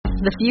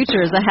The future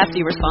is a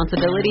hefty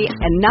responsibility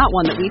and not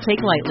one that we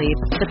take lightly.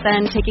 But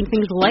then taking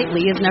things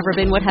lightly has never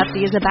been what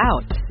Hefty is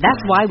about.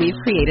 That's why we've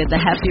created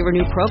the Hefty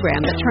Renew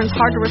program that turns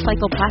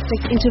hard-to-recycle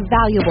plastics into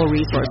valuable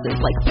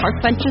resources like park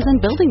benches and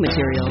building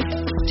materials.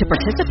 To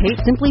participate,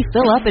 simply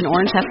fill up an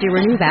orange Hefty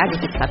Renew bag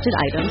with accepted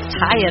items,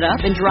 tie it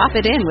up, and drop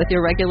it in with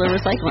your regular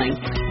recycling.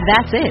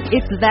 That's it.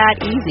 It's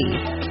that easy.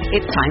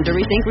 It's time to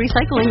rethink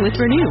recycling with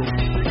Renew.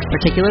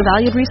 Particular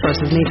valued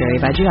resources may vary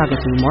by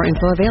geography. More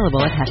info available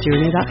at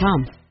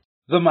heftyrenew.com.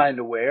 The Mind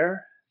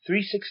Aware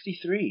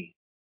 363.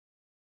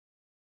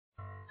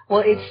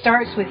 Well, it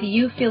starts with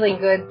you feeling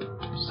good.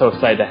 So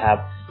excited to have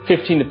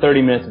 15 to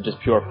 30 minutes of just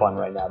pure fun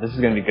right now. This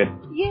is going to be good.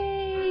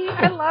 Yay!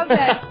 I love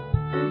that.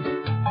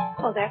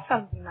 Oh, that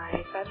sounds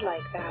nice. I'd like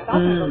that.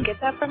 I'm going to go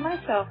get that for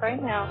myself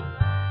right now.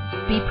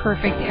 Be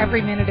perfect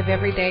every minute of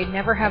every day.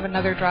 Never have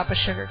another drop of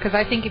sugar. Because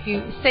I think if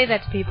you say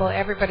that to people,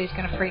 everybody's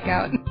going to freak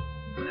out.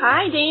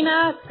 Hi,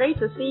 Dana. It's great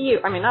to see you.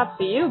 I mean, not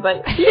see you,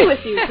 but be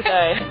with you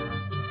today.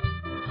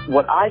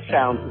 What I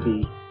found to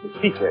be the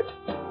secret.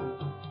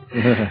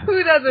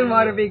 Who doesn't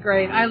want to be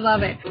great? I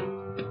love it.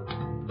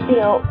 You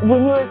know,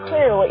 when you are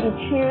clear, what you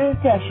choose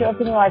to show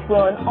up in your life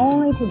will, and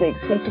only to the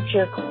extent that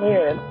you're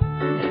clear.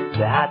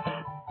 That's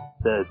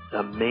the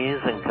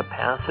amazing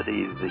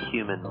capacity of the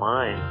human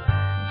mind.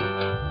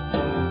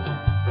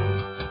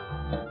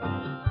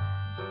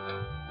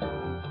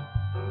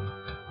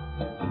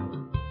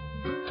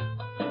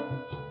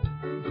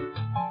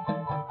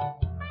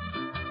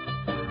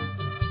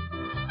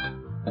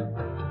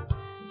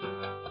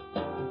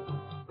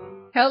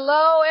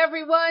 Hello,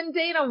 everyone.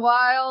 Dana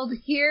Wilde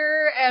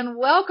here, and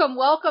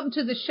welcome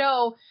to the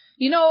show.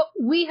 You know,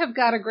 we have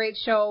got a great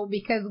show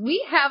because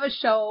we have a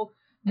show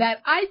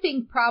that I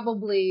think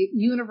probably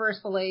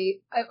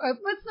universally,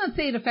 let's not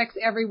say it affects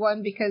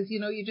everyone because,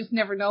 you know, you just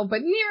never know,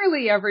 but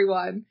nearly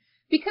everyone.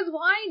 Because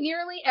why?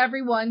 Nearly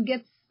everyone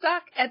gets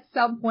stuck at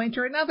some point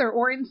or another,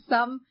 or in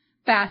some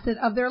facet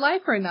of their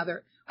life or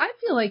another. I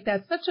feel like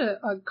that's such a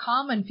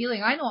common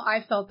feeling. I know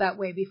I felt that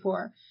way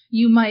before.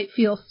 You might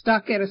feel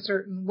stuck at a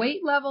certain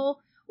weight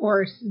level,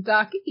 or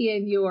stuck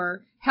in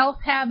your health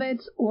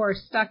habits, or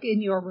stuck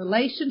in your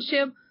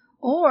relationship,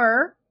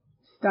 or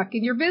stuck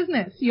in your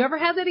business. You ever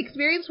had that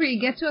experience where you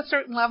get to a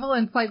certain level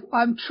and it's like,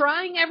 I'm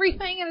trying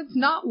everything and it's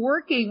not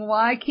working.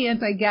 Why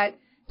can't I get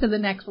to the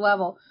next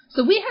level?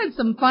 So we had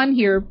some fun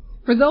here.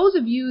 For those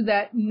of you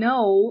that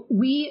know,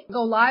 we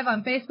go live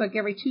on Facebook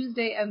every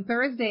Tuesday and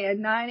Thursday at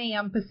 9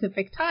 a.m.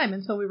 Pacific time.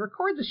 And so we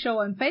record the show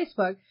on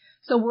Facebook,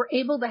 so we're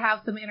able to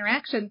have some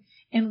interaction.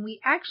 And we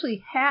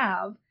actually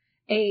have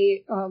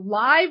a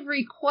live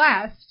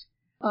request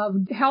of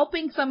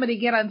helping somebody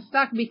get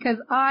unstuck, because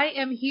I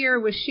am here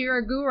with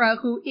Shira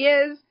Gura, who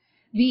is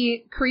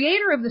the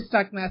creator of the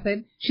Stuck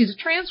Method. She's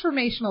a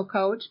transformational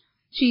coach.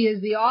 She is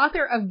the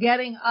author of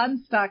Getting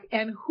Unstuck.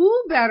 And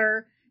who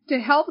better to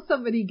help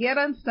somebody get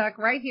unstuck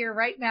right here,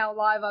 right now,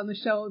 live on the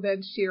show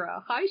than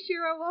Shira. Hi,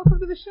 Shira. Welcome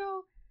to the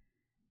show.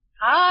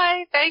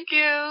 Hi. Thank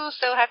you.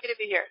 So happy to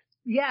be here.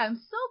 Yeah, I'm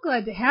so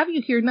glad to have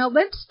you here. Now,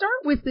 let's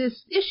start with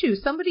this issue.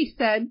 Somebody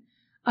said,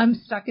 I'm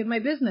stuck in my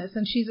business,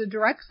 and she's a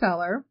direct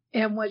seller,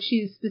 and what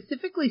she's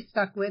specifically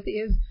stuck with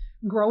is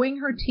growing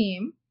her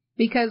team,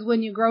 because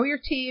when you grow your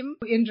team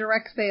in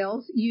direct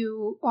sales,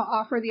 you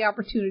offer the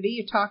opportunity,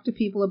 you talk to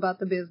people about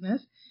the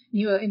business,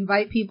 you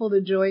invite people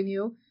to join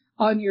you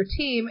on your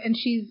team, and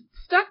she's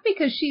stuck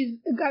because she's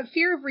got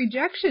fear of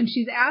rejection.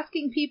 She's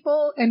asking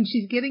people and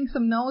she's getting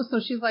some no's, so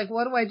she's like,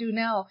 what do I do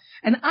now?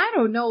 And I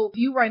don't know if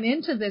you run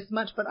into this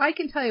much, but I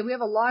can tell you we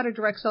have a lot of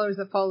direct sellers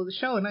that follow the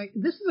show, and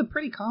this is a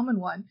pretty common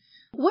one.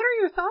 What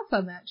are your thoughts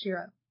on that,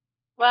 Shira?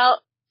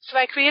 Well, so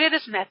I created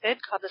this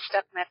method called the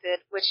Stuck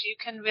Method, which you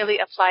can really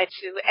apply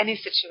to any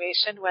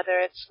situation, whether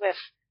it's with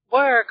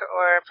work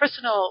or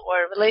personal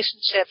or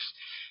relationships.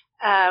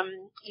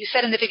 You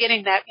said in the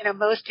beginning that, you know,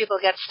 most people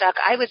get stuck.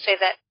 I would say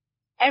that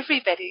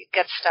everybody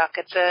gets stuck.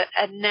 It's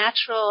a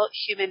natural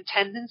human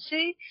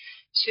tendency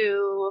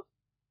to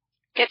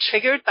get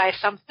triggered by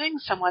something.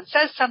 Someone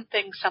says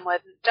something, someone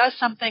does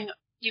something.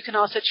 You can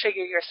also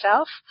trigger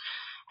yourself.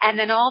 And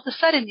then all of a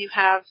sudden you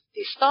have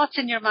these thoughts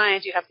in your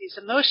mind, you have these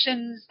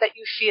emotions that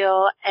you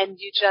feel, and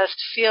you just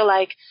feel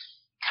like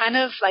kind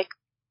of like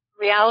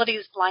reality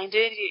is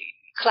blinded,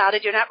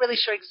 clouded. You're not really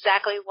sure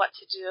exactly what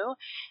to do.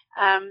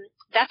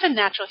 That's a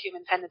natural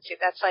human tendency.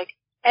 That's like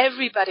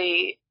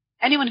everybody,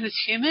 anyone who's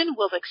human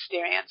will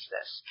experience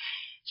this.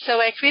 So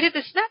I created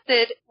this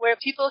method where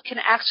people can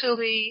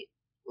actually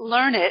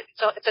learn it.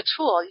 So it's a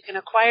tool. You can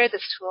acquire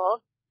this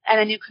tool, and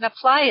then you can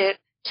apply it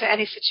to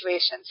any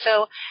situation.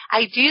 So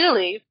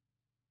ideally,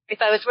 if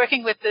I was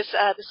working with this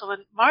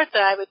woman, Martha,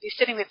 I would be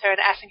sitting with her and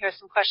asking her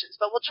some questions.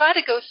 But we'll try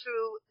to go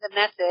through the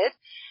method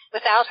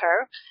without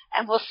her,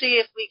 and we'll see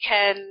if we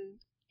can,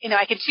 you know,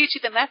 I can teach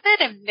you the method,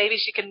 and maybe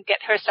she can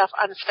get herself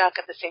unstuck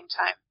at the same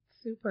time.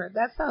 Super.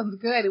 That sounds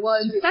good. Well,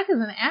 and STUCK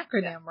is an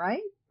acronym,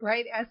 right?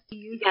 Right?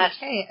 S-T-U-C-K.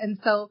 Yes. And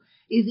so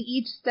is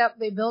each step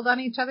they build on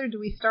each other?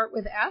 Do we start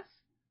with S?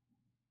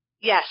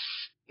 Yes.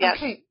 Yes.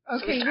 Okay.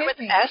 So we Hit start with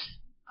me. S.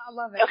 I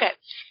love it. Okay.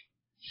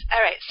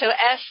 All right. So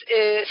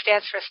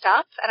stands for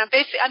stop, and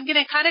I'm going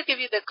to kind of give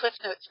you the Cliff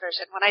Notes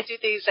version. When I do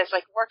these as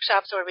like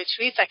workshops or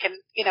retreats, I can,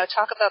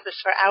 talk about this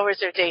for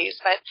hours or days.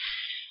 But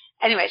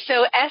anyway,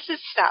 so S is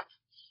stop,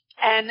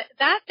 and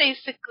that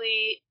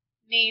basically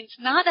means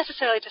not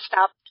necessarily to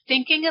stop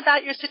thinking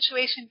about your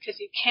situation because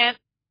you can't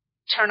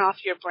turn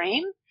off your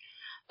brain,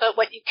 but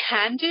what you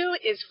can do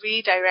is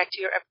redirect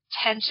your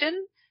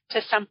attention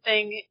to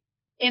something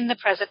in the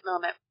present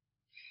moment.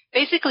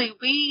 Basically,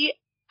 we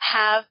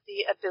have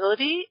the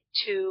ability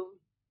to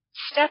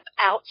step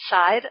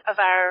outside of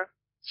our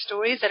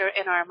stories that are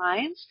in our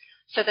minds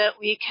so that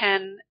we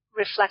can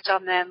reflect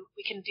on them.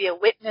 We can be a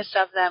witness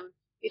of them.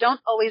 You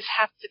don't always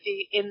have to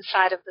be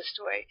inside of the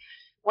story.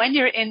 When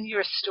you're in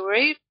your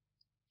story,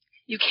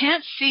 you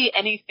can't see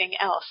anything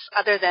else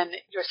other than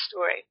your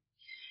story.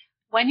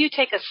 When you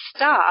take a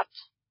stop,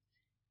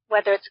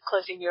 whether it's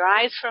closing your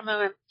eyes for a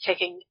moment,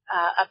 taking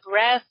a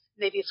breath,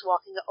 maybe it's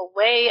walking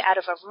away out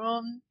of a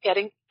room,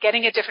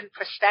 getting a different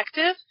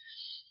perspective,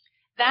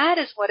 that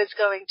is what is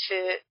going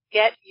to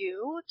get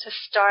you to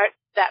start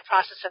that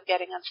process of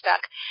getting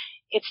unstuck.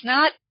 It's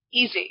not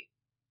easy.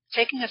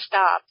 Taking a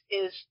stop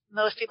is,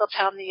 most people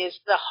tell me, is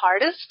the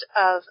hardest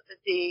of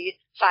the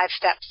 5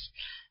 steps.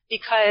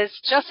 Because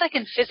just like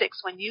in physics,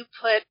 when you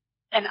put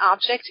an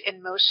object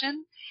in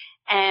motion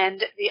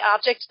and the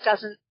object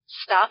doesn't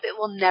stop, it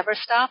will never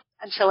stop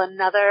until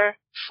another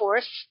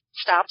force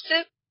stops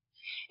it.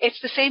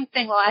 It's the same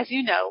thing, well, as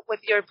you know,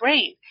 with your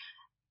brain.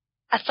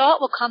 A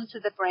thought will come to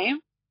the brain,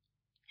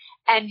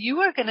 and you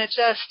are going to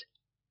just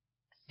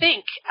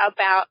think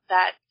about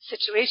that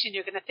situation.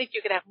 You're going to think,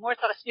 you're going to have more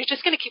thoughts. You're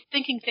just going to keep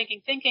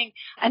thinking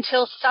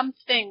until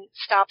something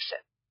stops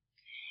it.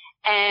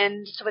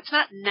 And so it's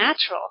not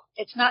natural.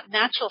 It's not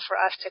natural for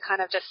us to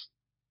kind of just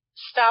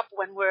stop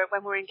when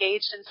we're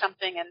engaged in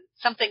something, and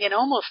something, it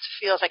almost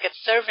feels like it's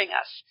serving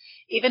us.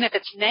 Even if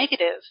it's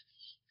negative,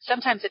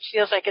 sometimes it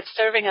feels like it's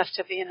serving us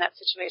to be in that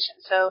situation.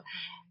 So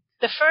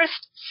the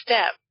first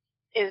step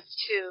is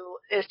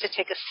to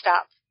take a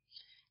stop.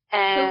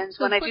 And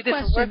so when I do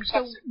this in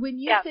workshops, so when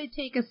you say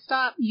take a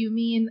stop, you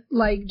mean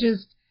like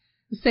just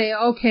say,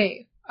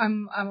 okay,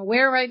 I'm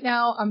aware right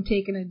now, I'm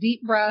taking a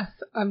deep breath,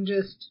 I'm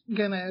just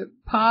gonna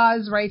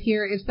pause right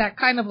here. Is that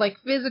kind of like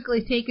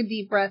physically take a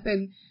deep breath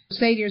and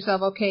say to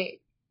yourself, okay,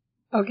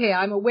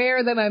 I'm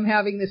aware that I'm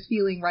having this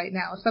feeling right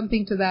now,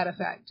 something to that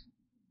effect?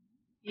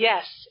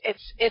 Yes,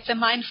 it's a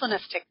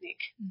mindfulness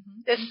technique.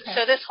 Mm-hmm.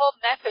 So this whole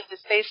method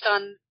is based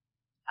on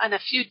a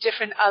few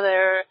different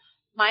other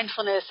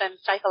mindfulness and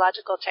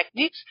psychological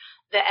techniques.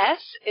 The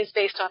S is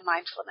based on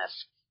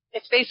mindfulness.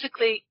 It's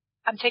basically,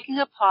 I'm taking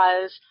a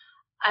pause.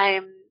 I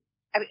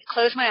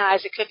close my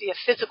eyes. It could be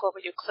a physical,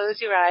 but you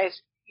close your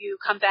eyes, you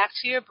come back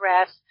to your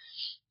breath,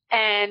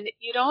 and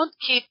you don't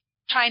keep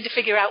trying to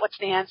figure out what's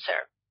the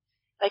answer.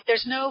 Like,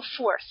 there's no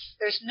force.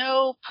 There's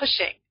no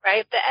pushing,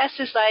 right? The S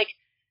is like,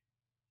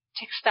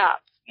 take stop,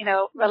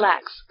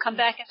 relax, come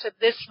back into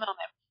this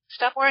moment.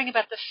 Stop worrying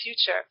about the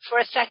future for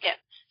a second.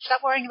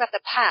 Stop worrying about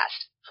the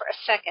past for a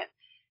second.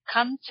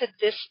 Come to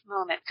this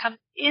moment. Come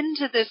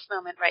into this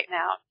moment right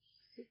now.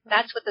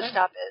 That's what the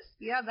stop is.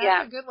 Yeah,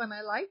 that's a good one.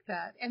 I like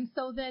that. And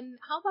so then,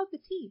 how about the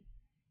T?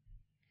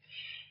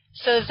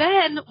 So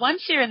then,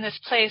 once you're in this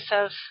place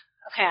of,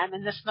 okay, I'm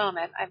in this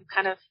moment, I'm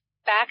kind of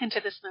back into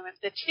this moment,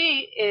 the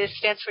T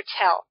stands for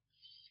tell.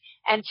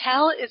 And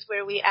tell is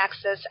where we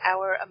access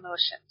our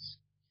emotions.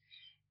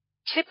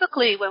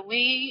 Typically, when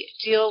we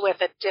deal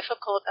with a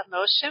difficult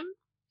emotion,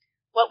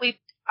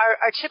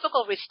 our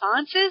typical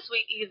response is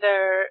we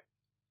either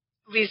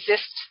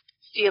resist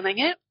feeling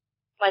it,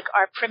 like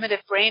our primitive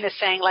brain is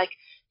saying, like,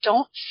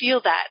 don't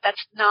feel that.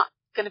 That's not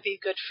going to be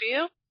good for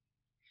you.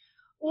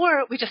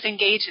 Or we just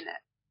engage in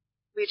it.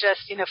 We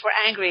just, if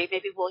we're angry,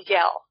 maybe we'll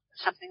yell,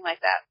 something like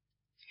that.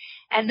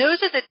 And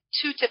those are the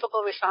 2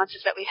 typical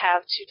responses that we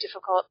have to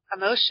difficult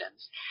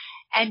emotions.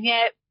 And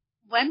yet,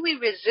 when we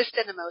resist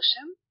an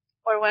emotion,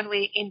 or when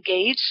we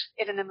engage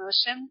in an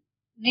emotion,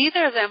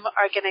 neither of them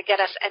are going to get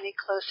us any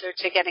closer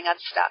to getting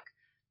unstuck.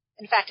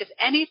 In fact, if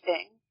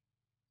anything,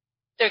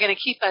 they're going to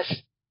keep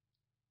us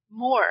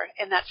more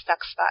in that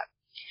stuck spot.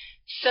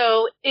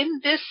 So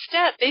in this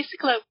step,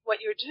 basically what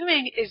you're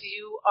doing is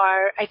you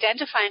are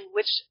identifying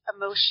which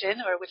emotion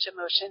or which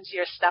emotions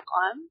you're stuck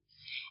on,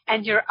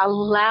 and you're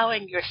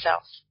allowing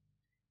yourself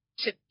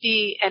to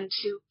be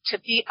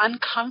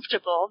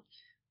uncomfortable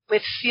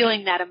with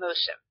feeling that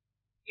emotion.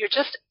 You're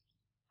just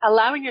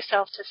allowing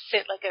yourself to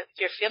sit, like if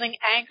you're feeling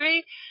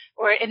angry,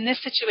 or in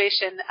this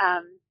situation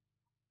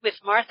with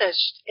Martha,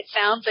 it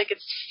sounds like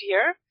it's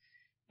fear.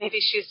 Maybe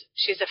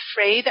she's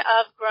afraid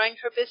of growing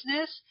her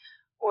business,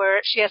 or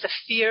she has a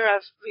fear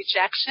of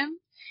rejection.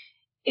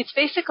 It's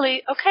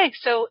basically, okay,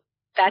 so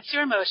that's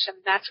your emotion.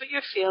 That's what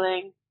you're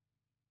feeling.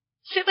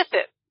 Sit with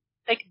it.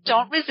 Like,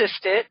 don't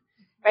resist it,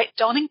 right?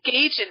 Don't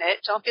engage in it.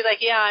 Don't be like,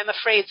 yeah, I'm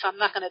afraid, so I'm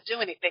not going to do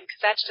anything,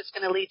 because that's just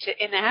going to lead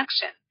to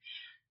inaction.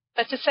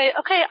 But to say,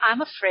 okay,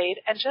 I'm afraid,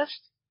 and just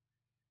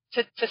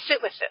to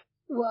sit with it.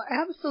 Well,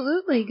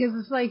 absolutely, because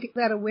it's like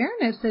that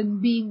awareness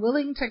and being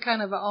willing to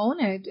kind of own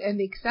it and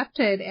accept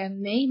it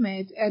and name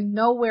it and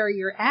know where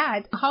you're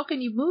at. How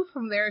can you move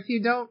from there if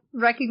you don't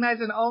recognize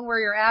and own where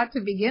you're at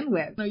to begin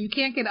with? You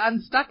can't get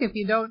unstuck if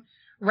you don't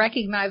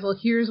recognize, well,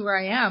 here's where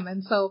I am.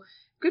 And so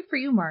good for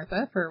you,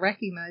 Martha, for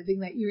recognizing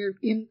that you're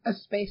in a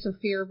space of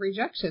fear of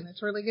rejection.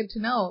 It's really good to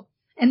know.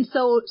 And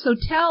so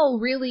tell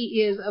really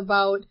is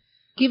about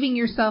giving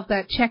yourself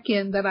that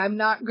check-in that I'm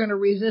not going to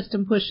resist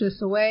and push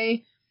this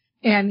away.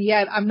 And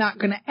yet I'm not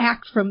going to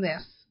act from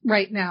this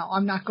right now.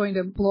 I'm not going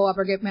to blow up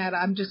or get mad.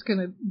 I'm just going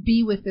to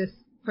be with this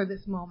for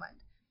this moment.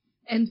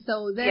 And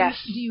so then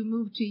do you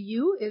move to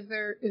you? Is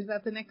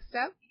that the next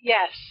step?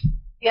 Yes.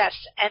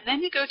 And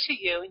then you go to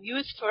you, and you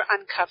is for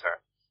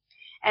uncover.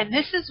 And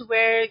this is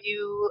where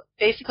you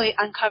basically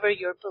uncover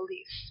your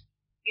beliefs.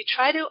 You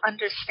try to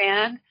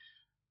understand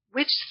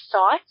which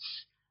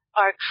thoughts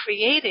are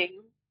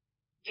creating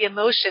the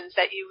emotions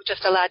that you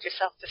just allowed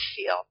yourself to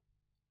feel.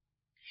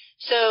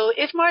 So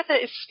if Martha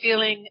is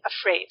feeling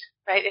afraid,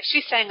 right, if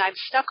she's saying, I'm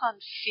stuck on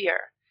fear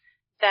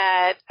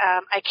that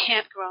I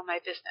can't grow my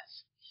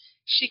business,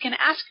 she can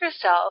ask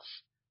herself,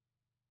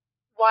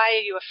 why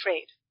are you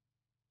afraid?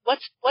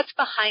 What's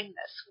behind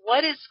this?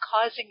 What is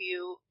causing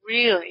you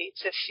really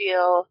to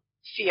feel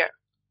fear?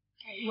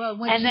 Well,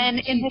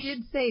 when she did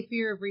say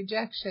fear of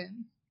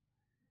rejection.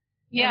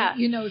 Yeah.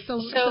 And,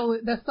 so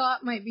the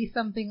thought might be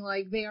something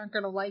like, they aren't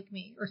going to like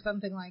me or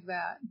something like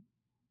that.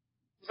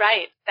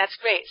 Right. That's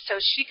great. So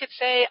she could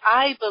say,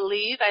 I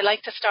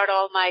like to start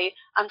all my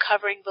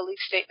uncovering belief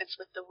statements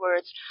with the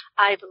words,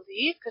 I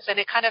believe, because then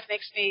it kind of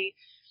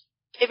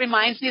it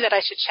reminds me that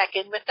I should check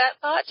in with that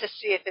thought to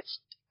see if it's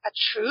a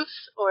truth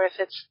or if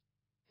it's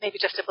maybe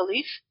just a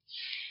belief.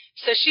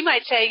 So she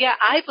might say, yeah,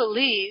 I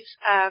believe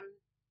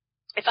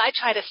if I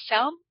try to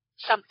sell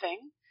something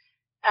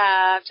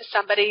to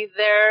somebody,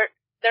 they're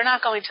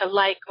not going to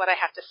like what I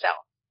have to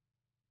sell.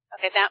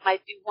 Okay, that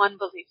might be one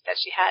belief that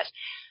she has.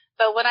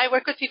 But when I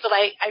work with people,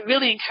 I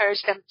really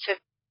encourage them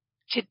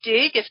to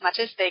dig as much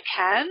as they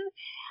can.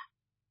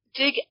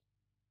 Dig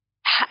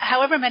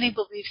however many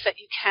beliefs that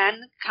you can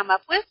come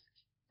up with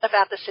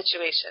about the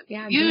situation.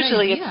 Yeah,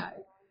 usually it's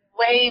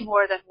way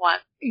more than one.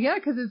 Yeah,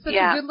 because it's such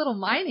a good little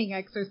mining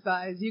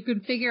exercise. You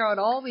can figure out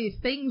all these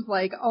things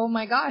like, oh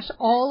my gosh,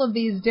 all of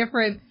these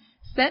different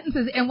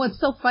sentences. And what's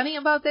so funny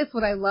about this,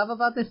 what I love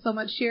about this so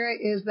much, Shira,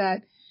 is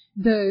that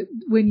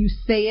when you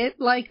say it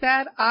like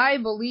that, I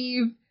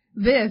believe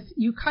this,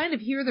 you kind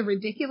of hear the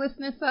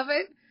ridiculousness of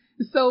it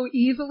so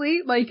easily.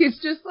 Like, it's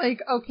just like,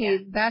 okay,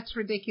 that's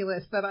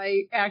ridiculous that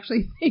I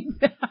actually think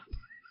that.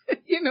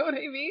 You know what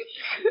I mean?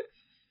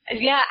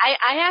 Yeah,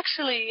 I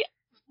actually,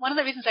 one of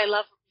the reasons I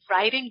love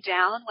writing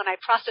down, when I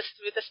process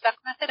through the STUCK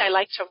method, I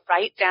like to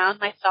write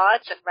down my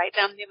thoughts and write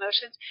down the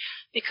emotions,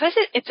 because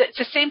it's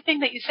the same thing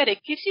that you said.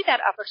 It gives you that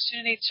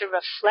opportunity to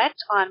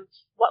reflect on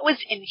what was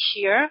in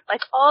here,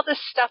 like all the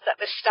stuff that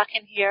was stuck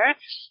in here,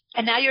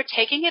 and now you're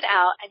taking it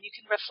out and you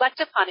can reflect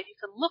upon it. You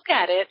can look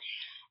at it,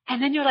 and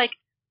then you're like,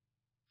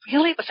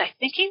 really? Was I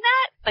thinking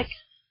that? Like,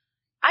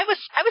 I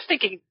was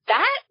thinking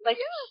that? Like,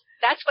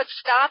 that's what's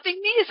stopping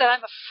me, is that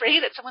I'm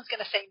afraid that someone's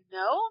going to say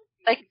no?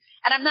 Like,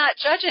 and I'm not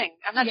judging.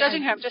 I'm not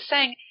judging her. I'm just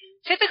saying,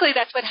 typically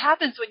that's what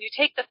happens when you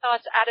take the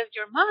thoughts out of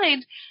your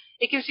mind.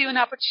 It gives you an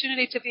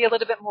opportunity to be a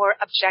little bit more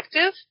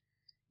objective.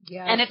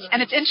 Yeah. And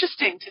it's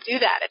interesting to do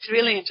that. It's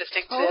really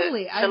interesting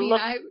totally. to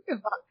look.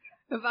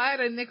 If I had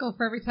a nickel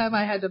for every time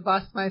I had to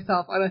bust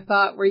myself on a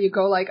thought where you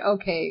go like,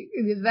 okay,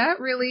 is that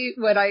really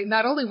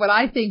not only what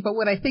I think, but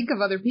what I think of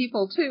other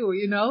people too,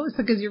 you know?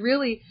 So, because you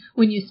really,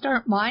 when you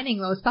start mining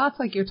those thoughts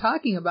like you're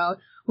talking about,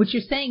 what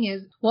you're saying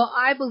is, well,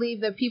 I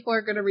believe that people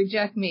are going to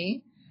reject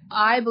me.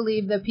 I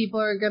believe that people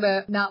are going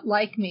to not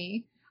like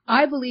me.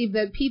 I believe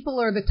that people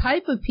are the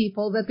type of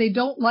people that they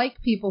don't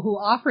like people who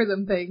offer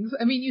them things.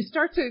 I mean, you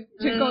start to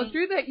go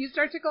through that. You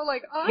start to go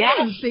like, oh, I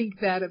don't think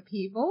that of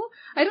people.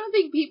 I don't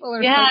think people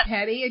are so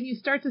petty. And you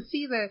start to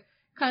see the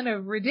kind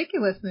of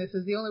ridiculousness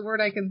is the only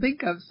word I can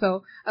think of.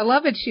 So I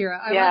love it, Shira.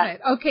 I love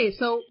it. Okay,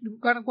 so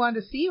going to go on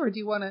to C, or do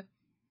you want to?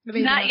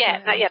 Not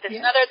yet.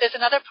 There's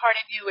another part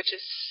of you which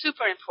is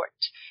super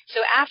important. So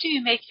after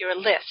you make your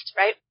list,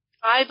 right?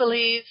 I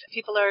believe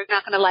people are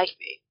not going to like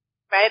me.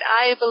 Right?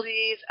 I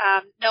believe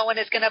no one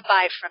is going to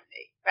buy from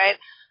me, right?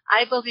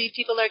 I believe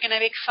people are going to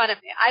make fun of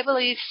me. I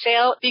believe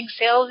being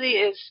salesy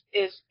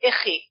is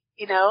icky,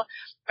 you know,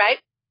 right?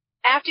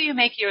 After you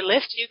make your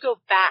list, you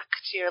go back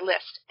to your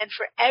list. And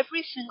for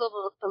every single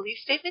belief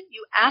statement,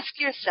 you ask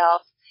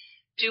yourself,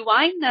 do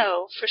I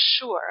know for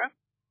sure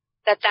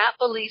that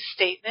belief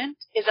statement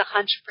is 100%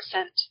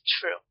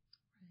 true?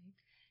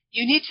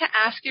 You need to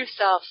ask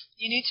yourself,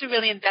 you need to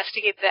really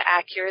investigate the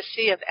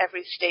accuracy of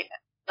every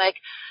statement. Like,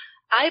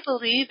 I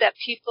believe that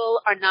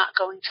people are not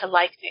going to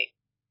like me,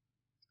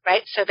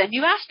 right? So then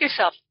you ask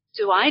yourself,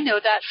 do I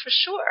know that for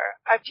sure?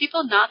 Are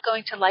people not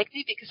going to like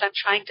me because I'm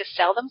trying to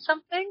sell them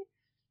something?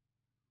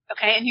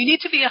 Okay, and you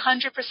need to be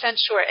 100%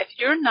 sure. If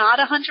you're not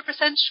 100%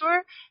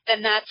 sure,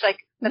 then that's put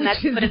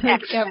an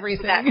X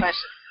everything. to that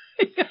question.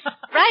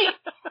 Right.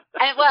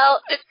 And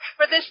well,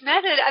 for this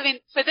method,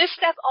 for this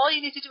step, all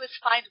you need to do is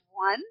find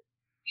one.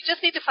 You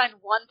just need to find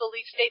one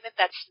belief statement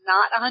that's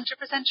not 100%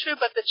 true,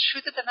 but the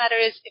truth of the matter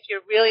is, if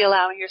you're really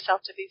allowing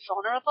yourself to be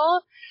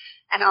vulnerable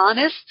and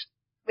honest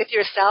with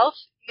yourself,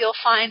 you'll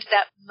find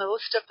that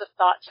most of the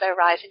thoughts that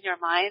arise in your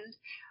mind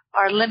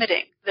are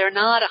limiting. They're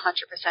not 100%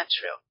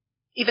 true.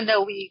 Even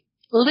though we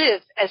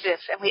live as if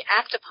and we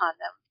act upon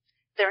them,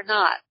 they're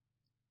not.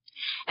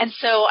 And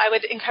so I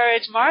would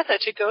encourage Martha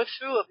to go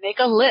through and make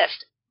a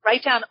list,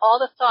 write down all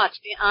the thoughts,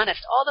 be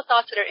honest, all the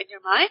thoughts that are in your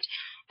mind,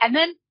 and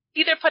then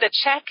either put a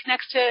check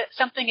next to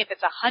something if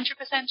it's 100%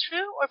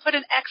 true, or put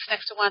an X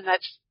next to one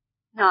that's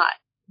not.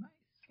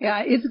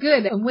 Yeah, it's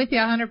good. I'm with you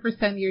 100%,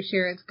 your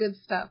share. It's good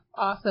stuff.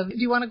 Awesome. Do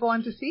you want to go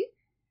on to C?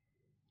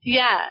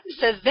 Yeah.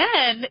 So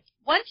then,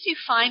 once you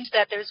find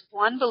that there's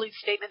one belief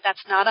statement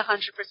that's not 100%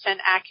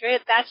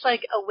 accurate, that's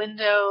like a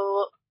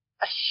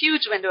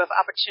huge window of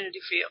opportunity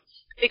for you.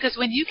 Because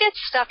when you get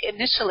stuck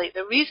initially,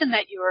 the reason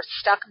that you are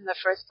stuck in the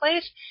first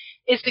place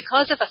is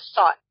because of a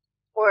thought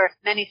or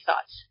many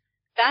thoughts.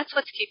 That's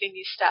what's keeping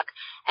you stuck.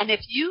 And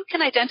if you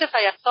can identify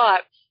a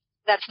thought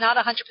that's not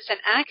 100%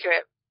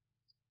 accurate,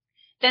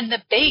 then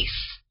the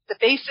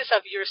basis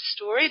of your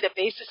story, the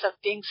basis of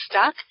being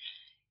stuck,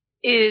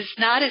 is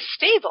not as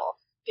stable,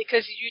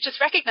 because you just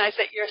recognize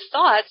that your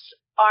thoughts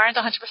aren't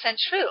 100%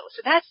 true.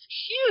 So that's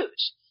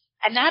huge.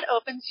 And that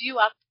opens you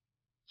up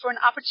for an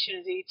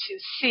opportunity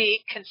to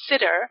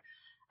consider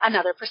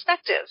another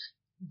perspective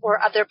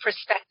or other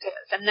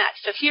perspectives. And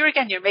so here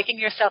again, you're making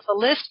yourself a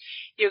list.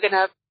 You're going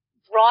to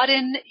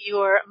broaden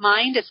your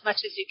mind as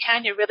much as you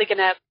can. You're really going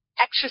to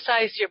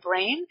exercise your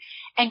brain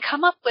and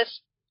come up with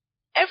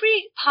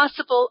every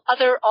possible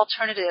other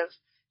alternative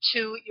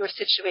to your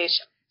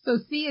situation. So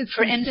C is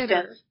for consider.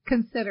 Instance,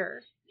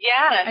 consider.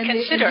 Yeah, and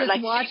consider. And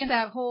just watch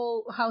that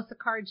whole house of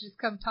cards just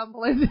come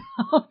tumbling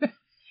down.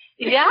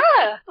 Yeah.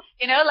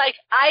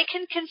 I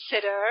can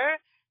consider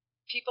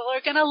people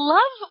are going to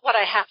love what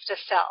I have to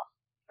sell,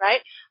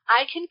 right?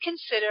 I can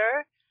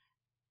consider,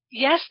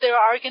 yes, there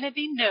are going to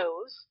be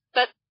no's,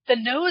 but the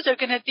no's are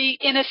going to be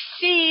in a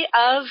sea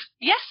of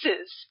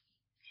yeses.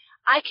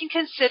 I can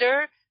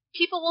consider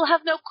people will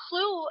have no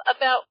clue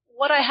about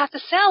what I have to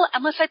sell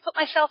unless I put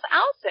myself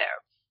out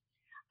there.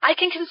 I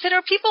can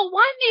consider people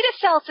want me to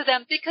sell to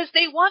them because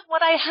they want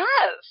what I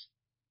have.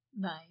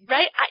 Nice.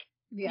 Right?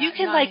 You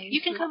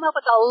can come up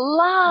with a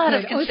lot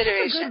of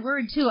consideration. It's a good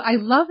word too. I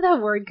love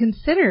that word,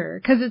 consider,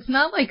 because it's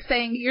not like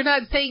you're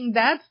not saying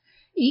that's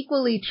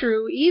equally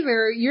true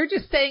either. You're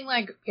just saying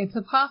it's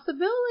a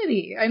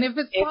possibility. And if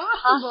it's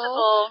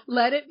possible,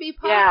 let it be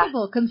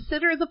possible. Yeah.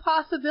 Consider the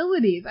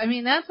possibilities.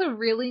 That's a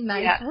really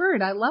nice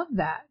word. I love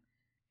that.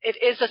 It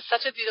is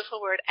such a beautiful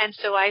word. And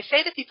so I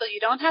say to people, you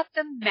don't have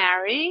to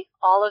marry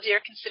all of your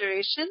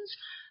considerations,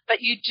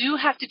 but you do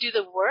have to do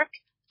the work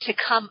to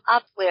come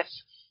up with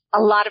a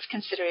lot of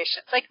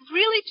considerations.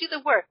 Really do the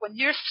work. When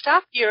you're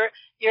stuck, you're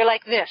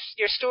like this.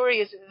 Your story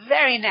is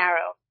very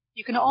narrow.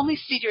 You can only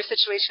see your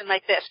situation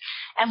like this.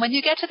 And when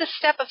you get to the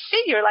step of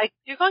C, you're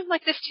going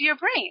like this to your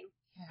brain,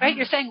 right?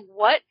 You're saying,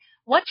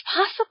 what's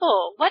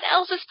possible? What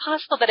else is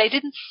possible that I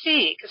didn't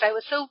see because I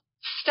was so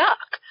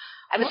stuck?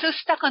 I was so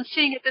stuck on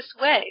seeing it this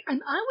way.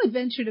 And I would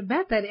venture to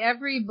bet that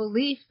every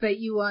belief that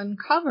you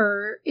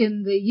uncover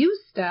in the you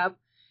step,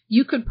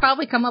 you could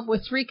probably come up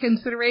with 3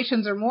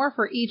 considerations or more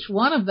for each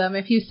one of them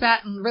if you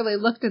sat and really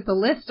looked at the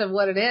list of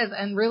what it is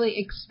and really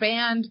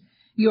expand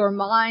your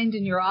mind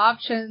and your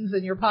options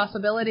and your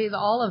possibilities,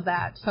 all of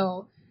that.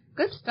 So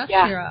good stuff,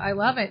 Shira. I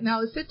love it.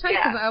 Now sit tight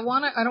because I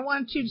don't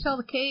want you to tell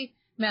the K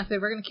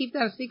method. We're going to keep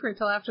that a secret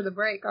till after the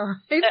break. All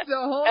right. So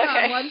hold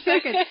on 1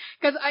 second,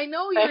 because I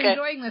know you're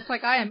enjoying this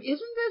like I am. Isn't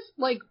this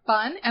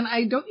fun?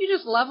 And don't you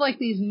just love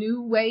these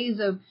new ways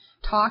of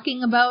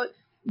talking about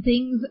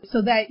things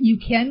so that you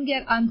can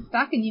get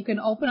unstuck and you can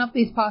open up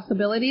these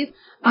possibilities?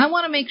 I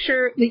want to make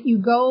sure that you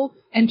go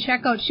and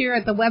check out Shira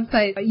at the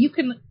website. You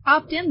can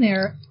opt in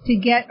there to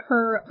get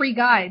her free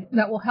guide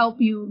that will help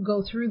you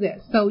go through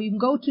this. So you can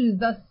go to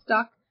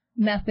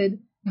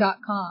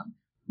thestuckmethod.com.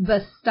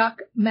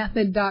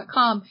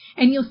 thestuckmethod.com,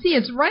 and you'll see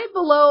it's right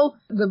below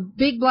the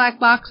big black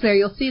box there.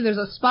 You'll see there's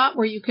a spot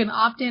where you can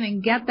opt in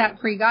and get that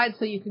free guide,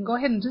 so you can go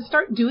ahead and just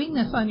start doing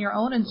this on your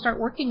own and start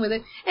working with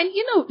it. And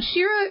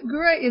Shira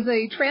Gura is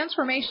a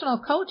transformational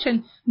coach,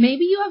 and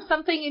maybe you have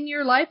something in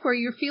your life where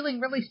you're feeling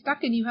really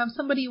stuck and you have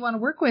somebody you want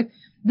to work with.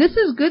 This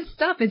is good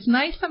stuff. It's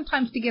nice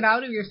sometimes to get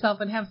out of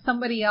yourself and have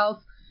somebody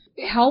else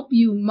help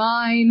you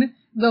mine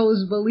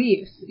those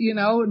beliefs.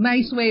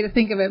 Nice way to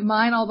think of it.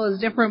 Mine all those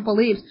different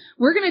beliefs.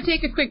 We're going to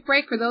take a quick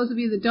break. For those of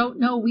you that don't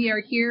know, we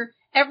are here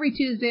every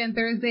Tuesday and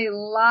Thursday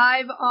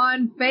live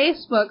on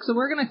Facebook. So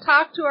we're going to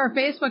talk to our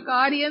Facebook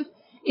audience,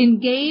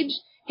 engage,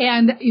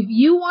 and if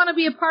you want to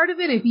be a part of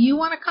it, if you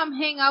want to come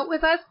hang out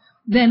with us,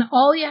 then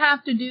all you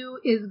have to do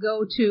is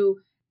go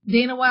to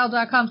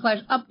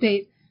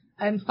danawilde.com/update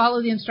and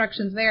follow the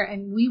instructions there,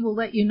 and we will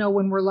let you know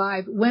when we're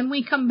live. When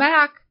we come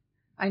back,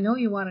 I know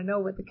you want to know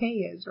what the K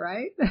is,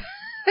 right?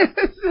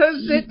 So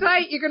sit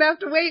tight. You're going to have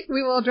to wait.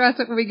 We will address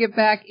it when we get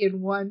back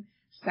in 1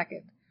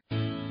 second.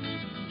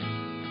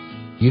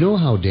 You know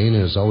how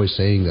Dana is always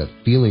saying that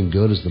feeling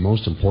good is the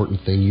most important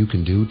thing you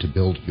can do to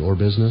build your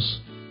business?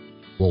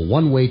 Well,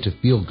 one way to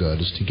feel good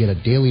is to get a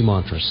daily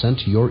mantra sent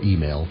to your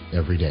email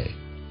every day.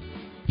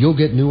 You'll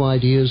get new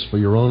ideas for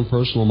your own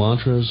personal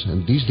mantras,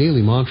 and these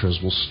daily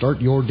mantras will start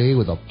your day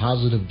with a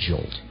positive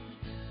jolt.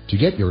 To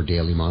get your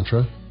daily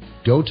mantra,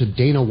 go to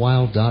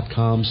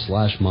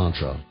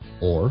danawilde.com/mantra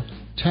or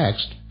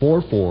text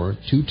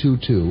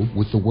 44222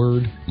 with the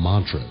word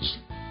mantras.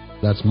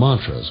 That's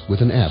mantras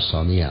with an S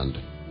on the end.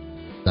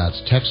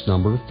 That's text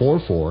number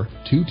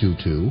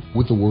 44222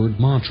 with the word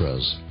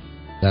mantras.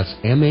 That's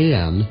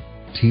MANTRAS.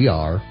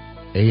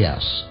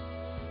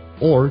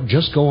 Or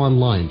just go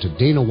online to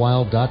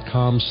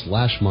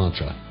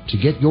danawilde.com/mantra to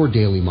get your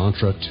daily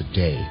mantra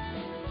today.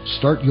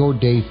 Start your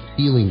day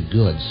feeling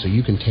good so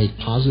you can take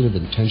positive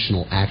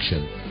intentional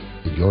action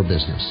in your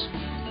business.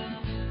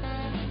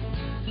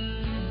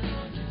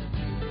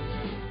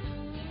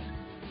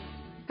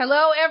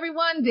 Hello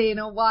everyone,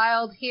 Dana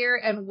Wilde here,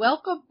 and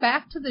welcome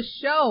back to the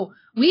show.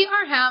 We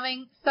are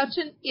having such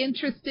an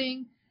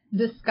interesting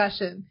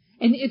discussion,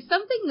 and it's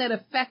something that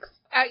affects,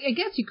 I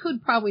guess you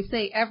could probably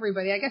say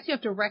everybody. I guess you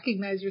have to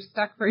recognize you're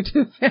stuck for it to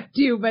affect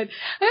you, but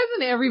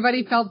hasn't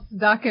everybody felt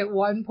stuck at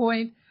one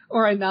point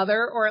or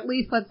another, or at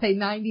least let's say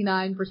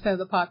 99% of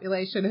the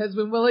population has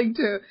been willing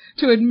to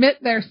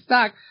admit they're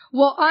stuck?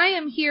 Well, I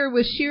am here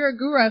with Shira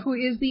Gura, who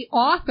is the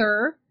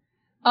author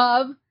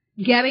of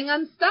Getting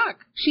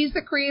Unstuck. She's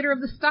the creator of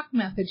the Stuck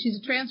Method. She's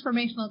a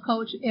transformational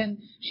coach, and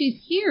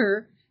she's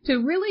here to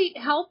really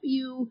help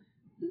you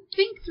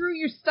think through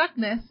your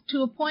stuckness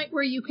to a point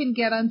where you can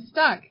get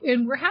unstuck.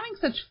 And we're having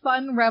such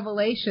fun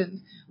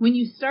revelations. When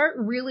you start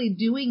really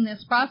doing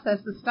this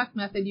process, the Stuck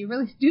Method, you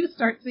really do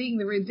start seeing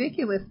the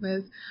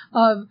ridiculousness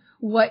of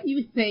what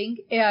you think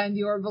and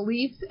your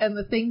beliefs and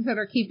the things that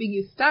are keeping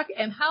you stuck,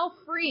 and how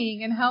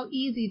freeing and how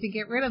easy to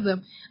get rid of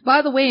them.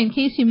 By the way, in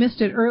case you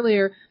missed it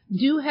earlier,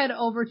 do head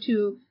over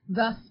to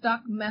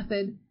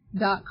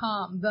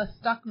thestuckmethod.com,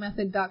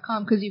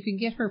 thestuckmethod.com, because you can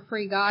get her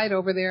free guide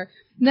over there.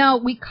 Now,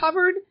 we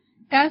covered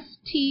S,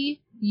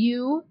 T,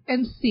 U,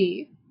 and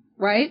C,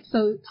 right?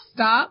 So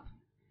stop,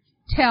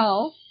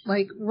 tell,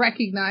 like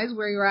recognize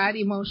where you're at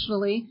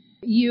emotionally.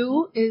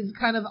 U is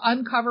kind of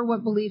uncover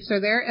what beliefs are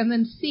there. And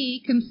then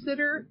C,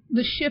 consider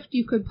the shift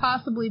you could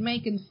possibly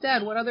make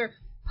instead. What other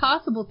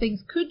possible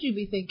things could you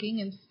be thinking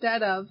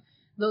instead of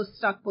those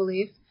stuck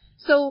beliefs?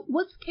 So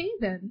what's K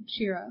then,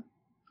 Shira?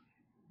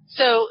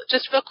 So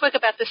just real quick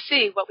about the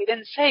C, what we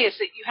didn't say is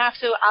that you have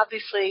to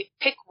obviously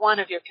pick one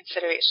of your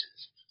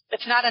considerations.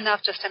 It's not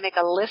enough just to make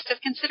a list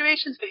of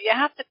considerations, but you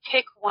have to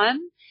pick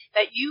one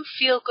that you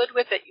feel good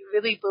with, that you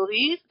really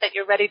believe, that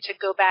you're ready to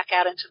go back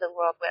out into the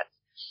world with.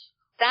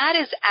 That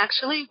is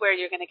actually where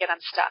you're going to get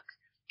unstuck,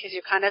 because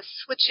you're kind of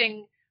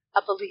switching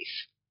a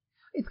belief.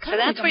 It's kind so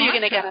that's like where you're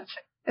going to get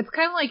unstuck. It's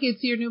kind of like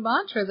it's your new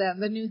mantra then,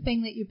 the new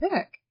thing that you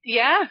pick.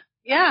 Yeah,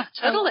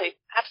 totally.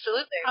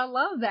 Absolutely. I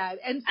love that.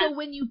 And so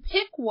when you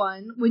pick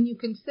one, when you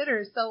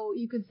consider, so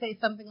you could say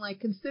something like,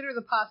 consider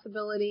the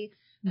possibility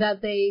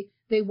that they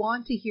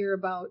want to hear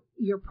about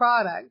your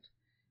product,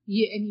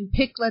 and you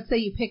pick, let's say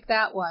you pick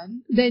that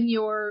one, then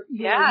your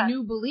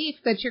new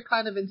belief that you're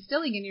kind of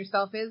instilling in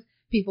yourself is,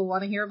 people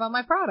want to hear about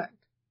my product.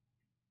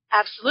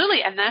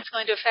 Absolutely. And that's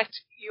going to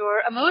affect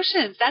your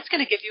emotions. That's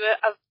going to give you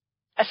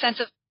a sense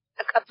of,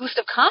 a boost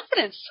of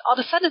confidence. All of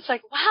a sudden it's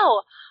like,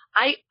 wow,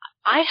 I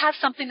have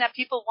something that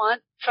people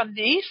want from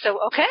me, so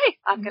okay,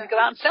 I'm going to go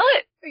out and sell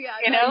it. Yeah,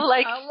 I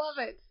love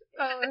it. It's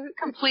a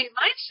complete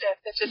mind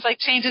shift. It just like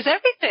changes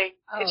everything.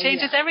 It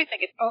changes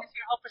everything. It changes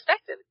your whole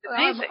perspective. It's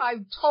amazing. I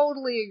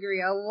totally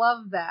agree. I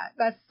love that.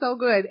 That's so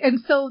good.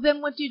 And so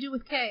then what do you do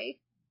with K?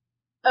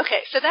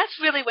 Okay, so that's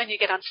really when you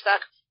get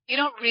unstuck. You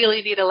don't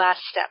really need a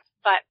last step,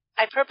 but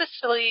I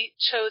purposefully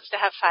chose to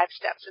have 5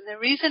 steps. And the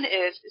reason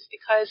is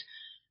because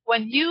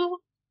when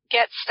you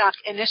get stuck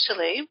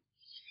initially,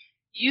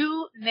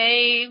 you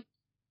may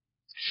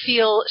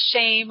feel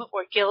shame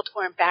or guilt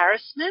or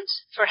embarrassment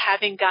for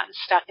having gotten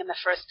stuck in the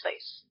first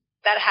place.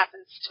 That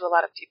happens to a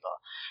lot of people.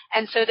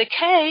 And so the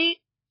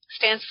K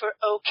stands for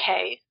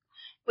OK,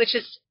 which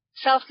is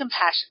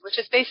self-compassion, which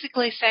is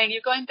basically saying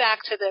you're going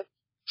back to the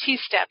T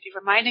step. You're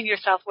reminding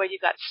yourself where you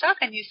got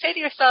stuck, and you say to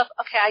yourself,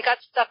 okay, I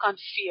got stuck on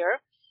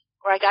fear,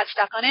 or I got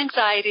stuck on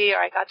anxiety, or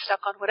I got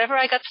stuck on whatever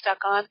I got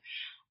stuck on.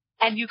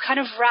 And you kind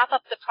of wrap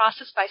up the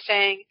process by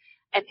saying,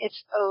 and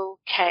it's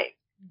okay.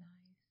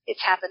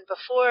 It's happened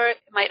before.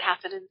 It might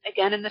happen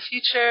again in the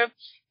future,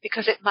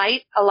 because it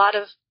might. A lot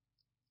of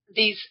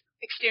these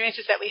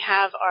experiences that we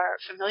have are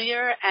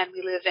familiar, and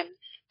we live in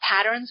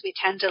patterns. We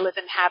tend to live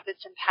in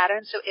habits and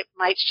patterns, so it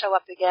might show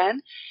up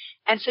again.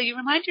 And so you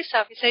remind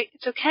yourself, you say,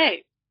 it's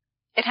okay.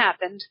 It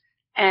happened,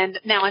 and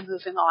now I'm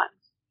moving on.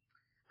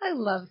 I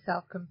love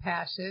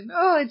self-compassion.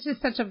 Oh, it's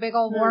just such a big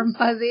old warm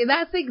fuzzy.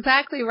 That's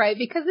exactly right,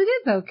 because it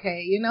is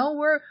okay. You know,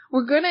 we're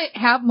going to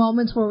have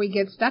moments where we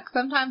get stuck,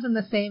 sometimes in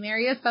the same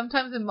area,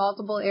 sometimes in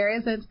multiple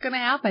areas, and it's going to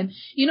happen.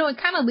 You know, it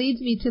kind of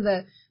leads me to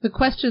the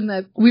question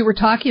that we were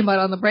talking about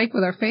on the break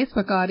with our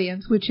Facebook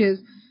audience, which is,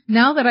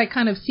 now that I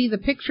kind of see the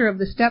picture of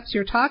the steps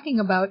you're talking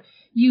about,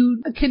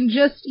 you can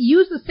just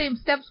use the same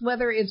steps,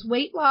 whether it's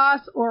weight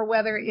loss or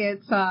whether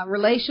it's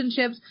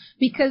relationships,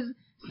 because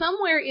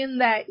somewhere in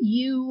that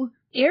you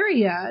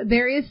area,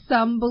 there is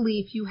some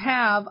belief you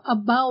have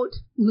about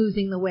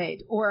losing the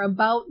weight or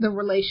about the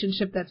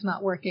relationship that's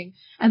not working.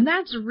 And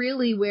that's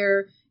really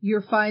where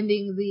you're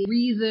finding the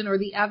reason or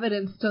the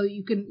evidence so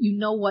you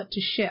know what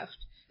to shift.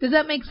 Does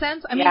that make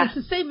sense? I mean, it's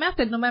the same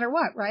method no matter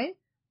what, right?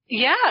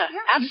 Yeah,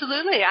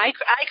 absolutely. I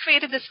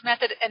created this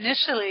method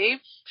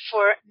initially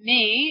for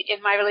me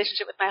in my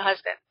relationship with my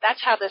husband.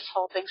 That's how this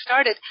whole thing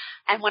started.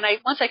 And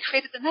once I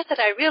created the method,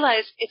 I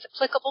realized it's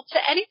applicable to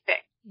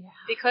anything. Yeah.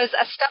 Because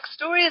a stuck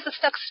story is a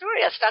stuck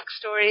story. A stuck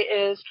story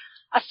is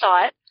a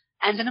thought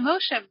and an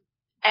emotion.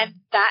 And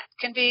that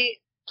can be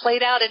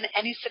played out in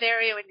any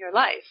scenario in your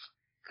life.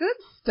 Good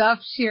stuff,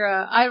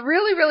 Shira.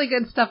 Really, really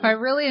good stuff. I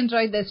really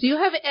enjoyed this. Do you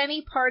have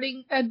any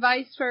parting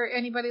advice for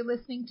anybody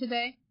listening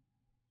today?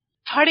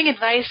 Parting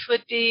advice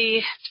would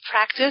be to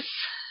practice.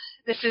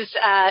 This is,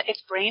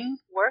 it's brain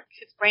work.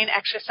 It's brain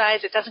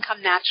exercise. It doesn't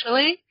come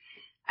naturally.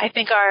 I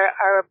think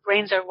our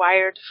brains are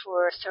wired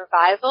for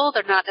survival.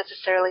 They're not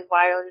necessarily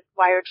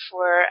wired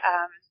for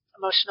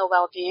emotional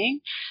well-being.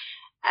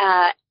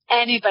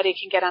 Anybody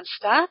can get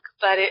unstuck,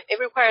 but it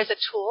requires a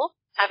tool,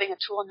 having a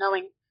tool,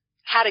 knowing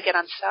how to get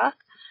unstuck,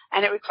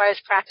 and it requires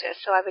practice.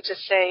 So I would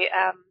just say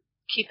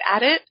keep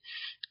at it.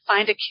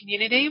 Find a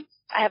community.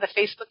 I have a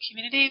Facebook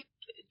community.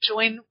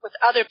 Join with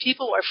other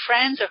people or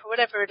friends or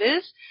whatever it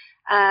is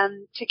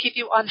to keep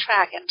you on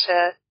track and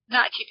to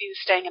not keep you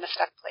staying in a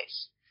stuck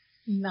place.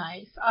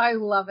 Nice. I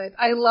love it.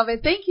 I love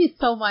it. Thank you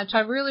so much.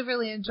 I really,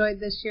 really enjoyed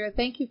this year.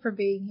 Thank you for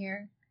being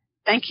here.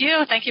 Thank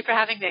you. Thank you for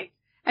having me.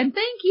 And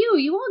thank you.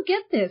 You all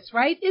get this,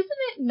 right? Isn't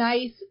it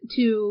nice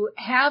to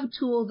have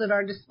tools at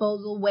our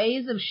disposal,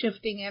 ways of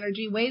shifting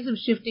energy, ways of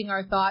shifting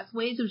our thoughts,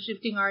 ways of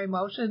shifting our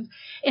emotions?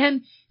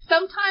 And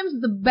sometimes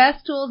the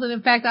best tools, and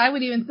in fact, I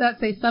would even not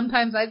say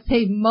sometimes, I'd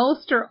say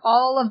most or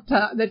all of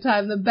the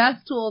time, the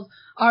best tools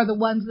are the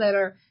ones that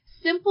are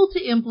simple to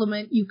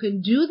implement. You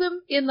can do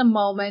them in the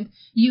moment.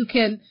 You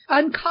can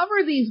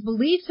uncover these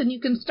beliefs and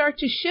you can start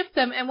to shift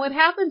them. And what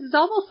happens is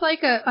almost like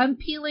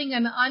unpeeling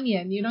an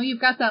onion. You know,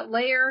 you've got that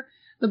layer,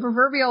 the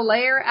proverbial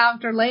layer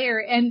after layer,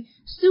 and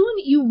soon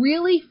you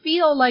really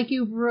feel like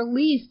you've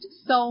released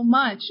so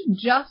much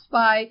just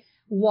by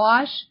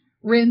wash,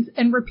 rinse,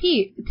 and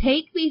repeat.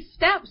 Take these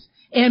steps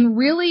and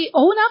really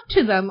own up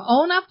to them.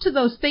 Own up to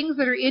those things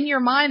that are in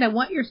your mind and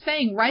what you're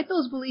saying. Write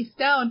those beliefs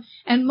down.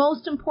 And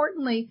most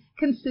importantly,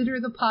 consider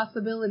the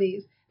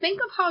possibilities.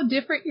 Think of how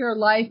different your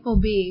life will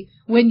be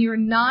when you're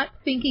not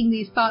thinking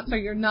these thoughts or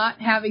you're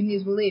not having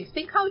these beliefs.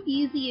 Think how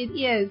easy it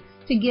is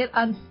to get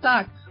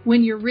unstuck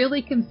when you're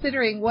really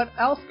considering what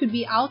else could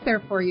be out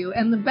there for you.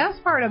 And the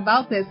best part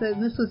about this,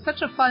 and this was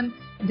such a fun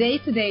day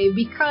today,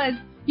 because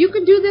you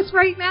can do this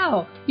right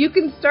now. You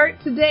can start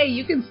today.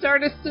 You can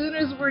start as soon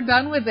as we're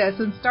done with this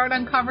and start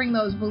uncovering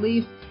those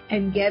beliefs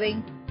and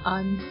getting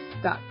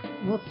unstuck.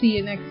 We'll see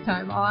you next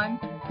time on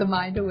The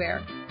Mind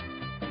Aware.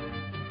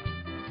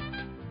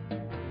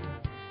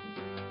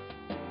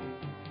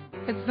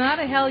 It's not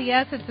a hell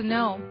yes, it's a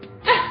no.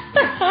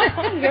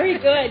 Very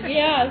good,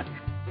 yes.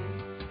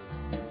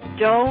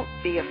 Don't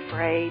be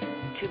afraid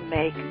to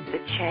make the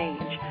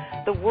change.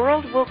 The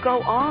world will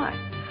go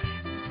on.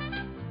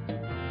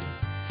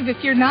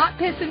 If you're not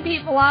pissing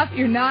people off,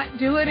 you're not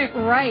doing it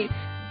right.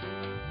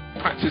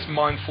 Practice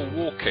mindful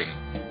walking.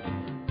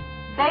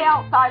 Stay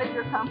outside of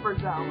your comfort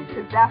zone,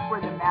 because that's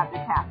where the magic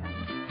happens.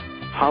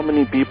 How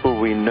many people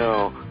we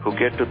know who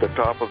get to the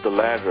top of the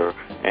ladder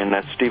and,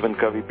 as Stephen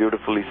Covey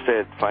beautifully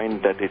said,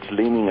 find that it's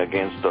leaning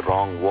against the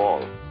wrong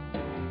wall.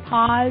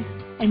 Pause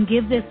and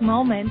give this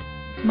moment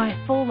my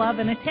full love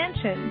and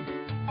attention.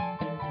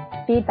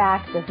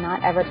 Feedback does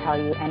not ever tell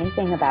you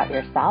anything about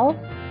yourself.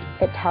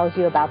 It tells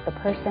you about the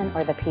person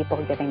or the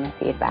people giving the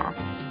feedback.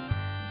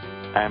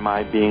 Am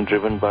I being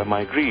driven by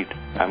my greed?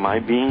 Am I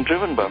being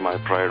driven by my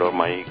pride or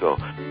my ego?